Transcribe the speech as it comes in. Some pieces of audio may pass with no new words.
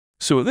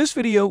So in this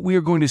video, we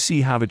are going to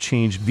see how to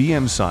change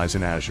VM size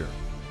in Azure.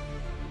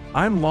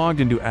 I'm logged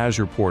into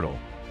Azure Portal.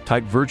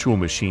 Type virtual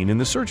machine in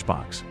the search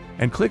box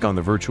and click on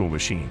the virtual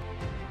machine.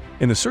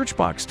 In the search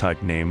box,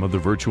 type name of the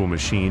virtual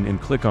machine and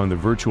click on the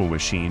virtual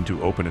machine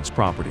to open its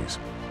properties.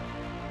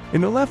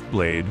 In the left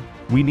blade,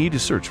 we need to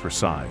search for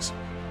size.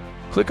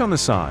 Click on the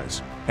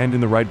size, and in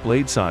the right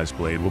blade, size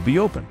blade will be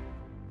open.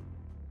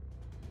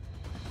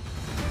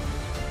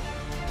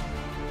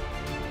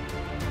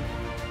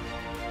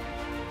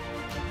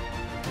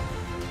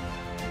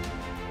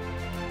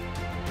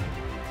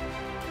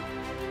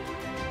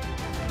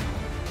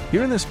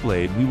 Here in this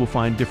blade, we will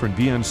find different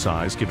VM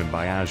size given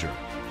by Azure.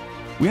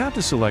 We have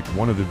to select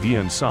one of the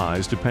VM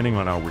size depending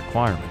on our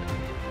requirement.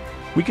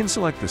 We can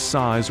select the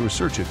size or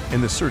search it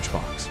in the search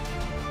box.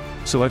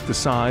 Select the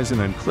size and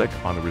then click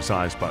on the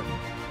Resize button.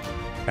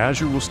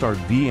 Azure will start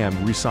VM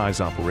resize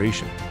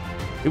operation.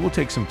 It will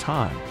take some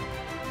time.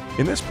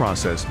 In this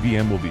process,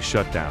 VM will be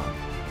shut down,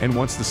 and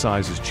once the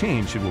size is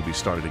changed, it will be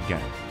started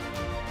again.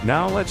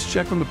 Now let's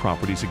check on the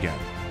properties again.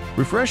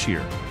 Refresh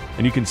here,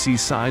 and you can see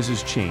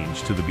sizes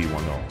change to the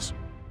B1 nulls.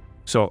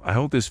 So I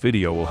hope this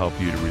video will help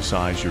you to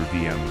resize your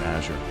VM in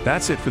Azure.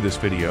 That's it for this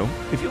video.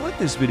 If you like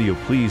this video,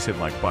 please hit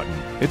like button,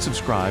 hit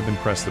subscribe, and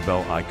press the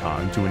bell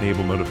icon to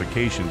enable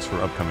notifications for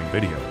upcoming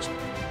videos.